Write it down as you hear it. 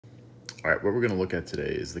All right, what we're going to look at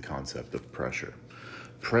today is the concept of pressure.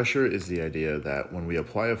 Pressure is the idea that when we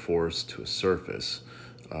apply a force to a surface,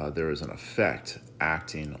 there is an effect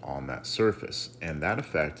acting on that surface. And that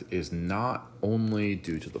effect is not only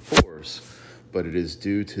due to the force, but it is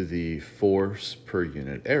due to the force per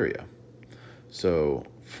unit area. So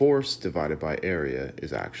force divided by area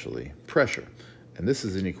is actually pressure. And this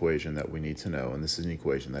is an equation that we need to know, and this is an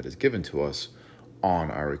equation that is given to us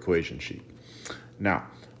on our equation sheet. Now,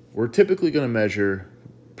 we're typically going to measure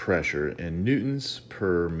pressure in newtons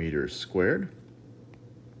per meter squared,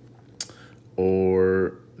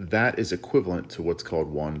 or that is equivalent to what's called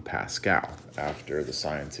 1 Pascal after the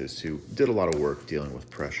scientists who did a lot of work dealing with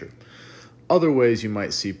pressure. Other ways you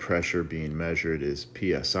might see pressure being measured is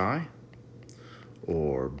PSI,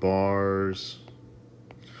 or bars,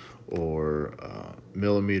 or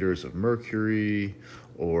millimeters of mercury,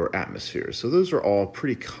 or atmosphere. So those are all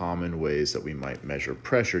pretty common ways that we might measure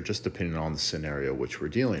pressure, just depending on the scenario which we're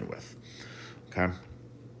dealing with. Okay.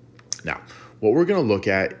 Now, what we're going to look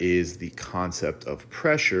at is the concept of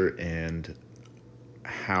pressure and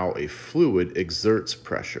how a fluid exerts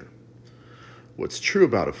pressure. What's true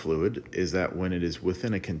about a fluid is that when it is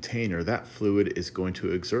within a container, that fluid is going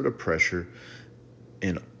to exert a pressure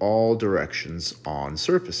in all directions on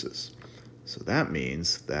surfaces. So that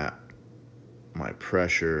means that my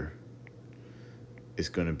pressure is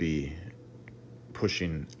going to be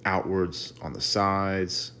pushing outwards on the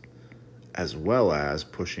sides as well as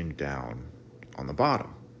pushing down on the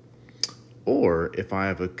bottom. Or if I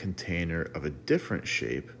have a container of a different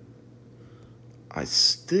shape, I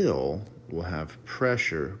still will have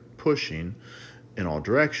pressure pushing in all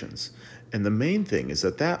directions. And the main thing is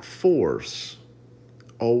that that force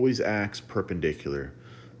always acts perpendicular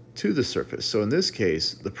to the surface. So in this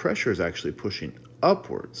case, the pressure is actually pushing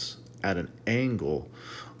upwards at an angle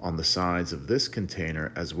on the sides of this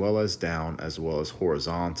container, as well as down, as well as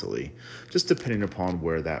horizontally, just depending upon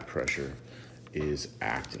where that pressure is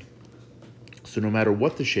acting. So no matter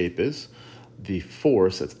what the shape is, the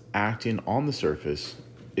force that's acting on the surface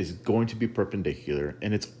is going to be perpendicular,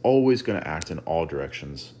 and it's always going to act in all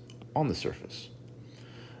directions on the surface.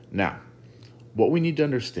 Now, what we need to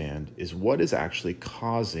understand is what is actually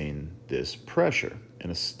causing this pressure in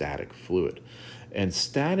a static fluid. And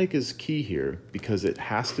static is key here because it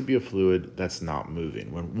has to be a fluid that's not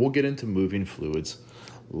moving. We'll get into moving fluids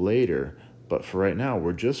later, but for right now,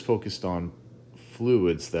 we're just focused on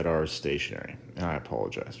fluids that are stationary. And I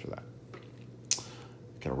apologize for that.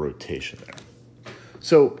 Kind of rotation there.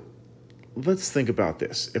 So let's think about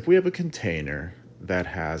this. If we have a container that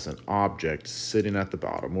has an object sitting at the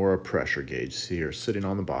bottom, or a pressure gauge here sitting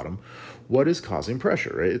on the bottom, what is causing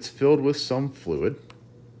pressure, right? It's filled with some fluid.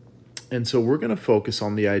 And so we're going to focus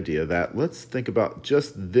on the idea that let's think about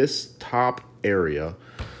just this top area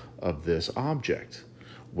of this object.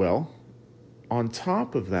 Well, on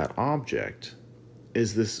top of that object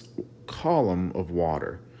is this column of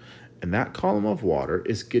water. And that column of water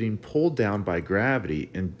is getting pulled down by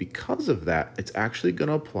gravity. And because of that, it's actually going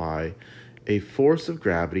to apply a force of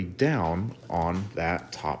gravity down on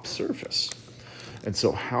that top surface. And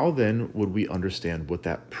so how then would we understand what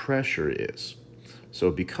that pressure is? So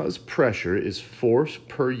because pressure is force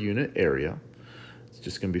per unit area, it's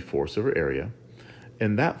just going to be force over area.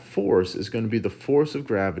 And that force is going to be the force of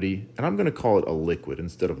gravity, and I'm going to call it a liquid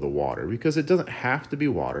instead of the water, because it doesn't have to be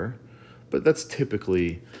water, but that's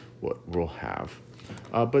typically what we'll have.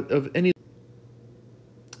 But of any...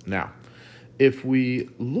 Now, if we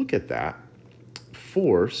look at that,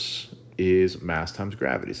 force is mass times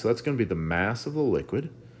gravity. So that's going to be the mass of the liquid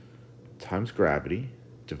times gravity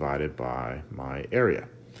divided by my area.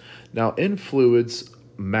 Now, in fluids,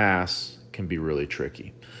 mass can be really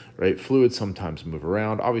tricky, right? Fluids sometimes move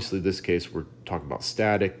around. Obviously, in this case, we're talking about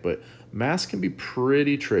static, but mass can be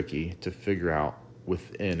pretty tricky to figure out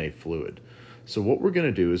within a fluid. So what we're going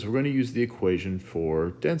to do is we're going to use the equation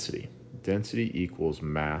for density. Density equals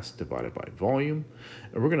mass divided by volume.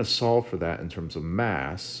 And we're going to solve for that in terms of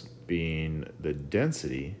mass being the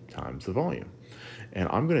density times the volume. And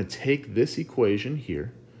I'm going to take this equation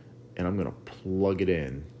here and I'm going to plug it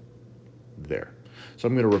in there. So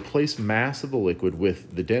I'm going to replace mass of the liquid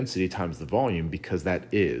with the density times the volume because that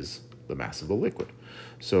is the mass of the liquid.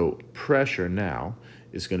 So pressure now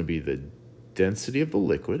is going to be the density of the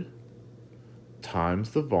liquid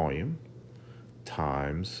times the volume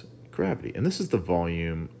times gravity. And this is the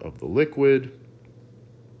volume of the liquid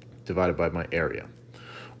divided by my area.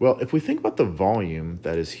 Well, if we think about the volume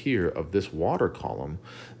that is here of this water column,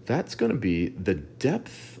 that's going to be the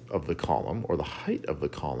depth of the column or the height of the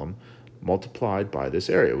column multiplied by this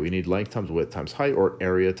area. We need length times width times height, or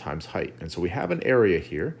area times height. And so we have an area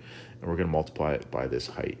here, and we're going to multiply it by this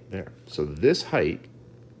height there. So this height,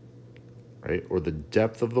 right, or the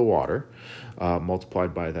depth of the water,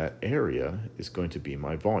 multiplied by that area is going to be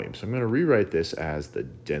my volume. So I'm going to rewrite this as the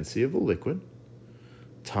density of the liquid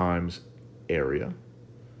times area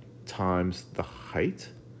times the height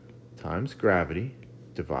times gravity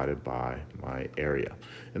divided by my area.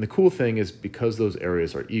 And the cool thing is, because those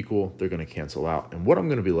areas are equal, they're going to cancel out. And what I'm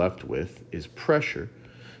going to be left with is pressure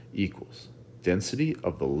equals density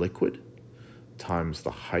of the liquid times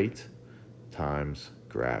the height times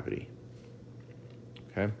gravity.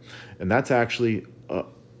 Okay, and that's actually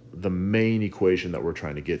the main equation that we're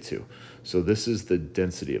trying to get to. So this is the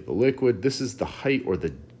density of the liquid. This is the height, or the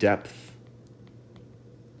depth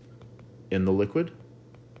in the liquid.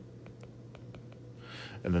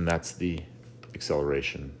 And then that's the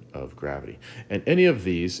acceleration of gravity. And any of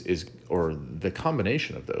these is, or the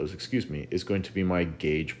combination of those, excuse me, is going to be my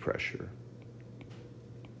gauge pressure.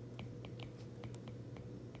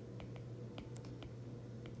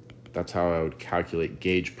 That's how I would calculate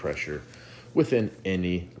gauge pressure within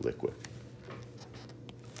any liquid.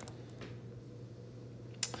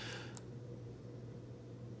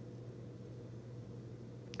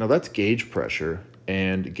 Now that's gauge pressure,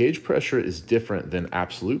 and gauge pressure is different than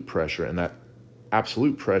absolute pressure, and that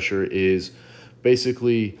absolute pressure is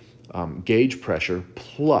basically gauge pressure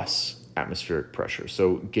plus atmospheric pressure.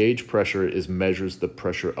 So gauge pressure measures the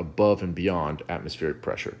pressure above and beyond atmospheric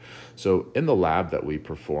pressure. So in the lab that we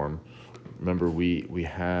perform, remember we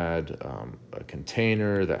had a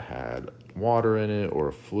container that had water in it, or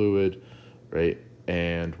a fluid, right?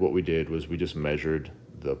 And what we did was we just measured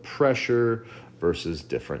the pressure versus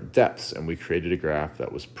different depths, and we created a graph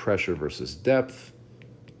that was pressure versus depth,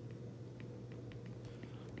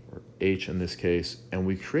 or H in this case, and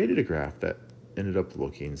we created a graph that ended up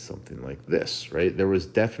looking something like this, right? There was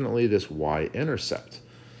definitely this y-intercept,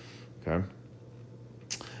 okay?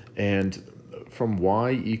 And from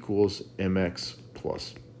y equals mx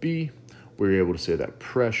plus b, we were able to say that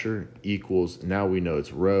pressure equals, now we know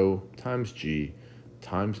it's rho times g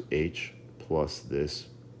times h plus this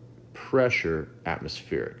pressure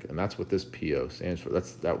atmospheric. And that's what this PO stands for.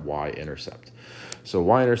 That's that y-intercept. So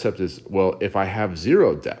y-intercept is, well, if I have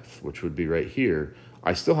zero depth, which would be right here,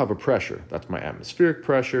 I still have a pressure. That's my atmospheric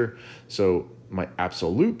pressure. So my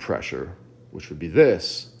absolute pressure, which would be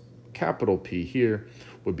this, capital P here,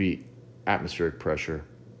 would be atmospheric pressure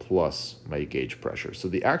plus my gauge pressure. So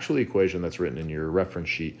the actual equation that's written in your reference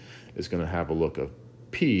sheet is going to have a look of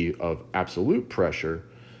P of absolute pressure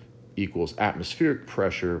equals atmospheric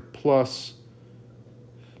pressure plus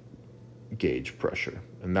gauge pressure.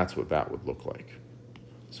 And that's what that would look like.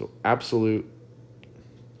 So absolute,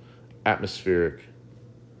 atmospheric,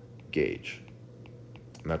 gauge.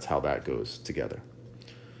 And that's how that goes together.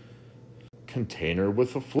 Container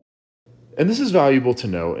with a fluid. And this is valuable to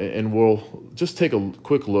know, and we'll just take a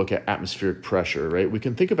quick look at atmospheric pressure, right? We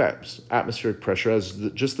can think of atmospheric pressure as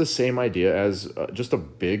just the same idea as just a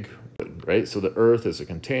big, right? So the Earth is a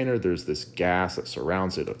container. There's this gas that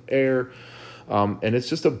surrounds it of air, and it's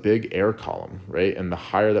just a big air column, right? And the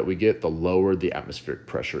higher that we get, the lower the atmospheric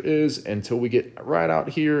pressure is, until we get right out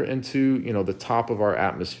here into, you know, the top of our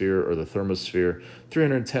atmosphere, or the thermosphere,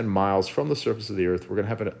 310 miles from the surface of the Earth. We're going to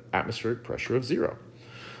have an atmospheric pressure of 0.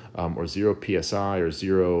 Or 0 psi, or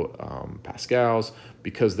 0 pascals,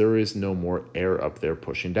 because there is no more air up there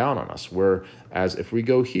pushing down on us. Whereas if we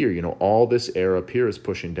go here, you know, all this air up here is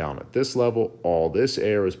pushing down at this level, all this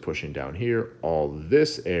air is pushing down here, all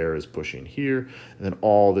this air is pushing here, and then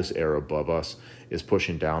all this air above us is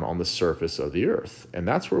pushing down on the surface of the Earth. And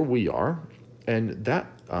that's where we are, and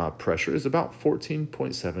that pressure is about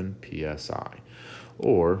 14.7 psi,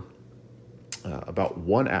 or about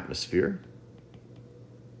 1 atmosphere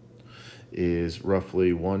is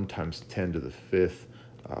roughly 1 times 10 to the 5th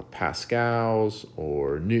pascals,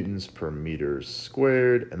 or newtons per meters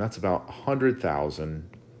squared, and that's about 100,000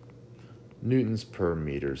 newtons per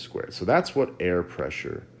meter squared. So that's what air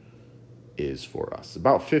pressure is for us.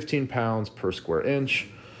 About 15 pounds per square inch,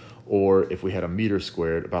 or if we had a meter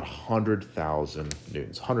squared, about 100,000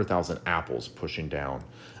 newtons, 100,000 apples pushing down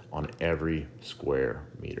on every square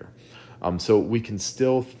meter. So we can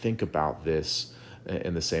still think about this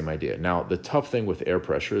in the same idea. Now, the tough thing with air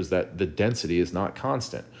pressure is that the density is not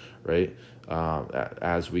constant, right?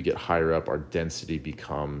 As we get higher up, our density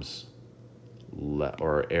becomes,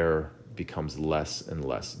 or air becomes less and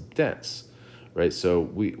less dense, right? So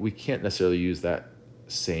we can't necessarily use that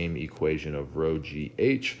same equation of rho g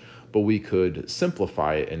h, but we could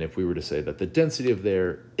simplify it. And if we were to say that the density of the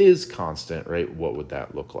air is constant, right, what would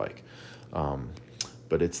that look like?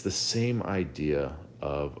 But it's the same idea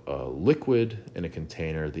of a liquid in a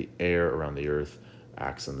container. The air around the Earth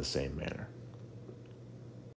acts in the same manner.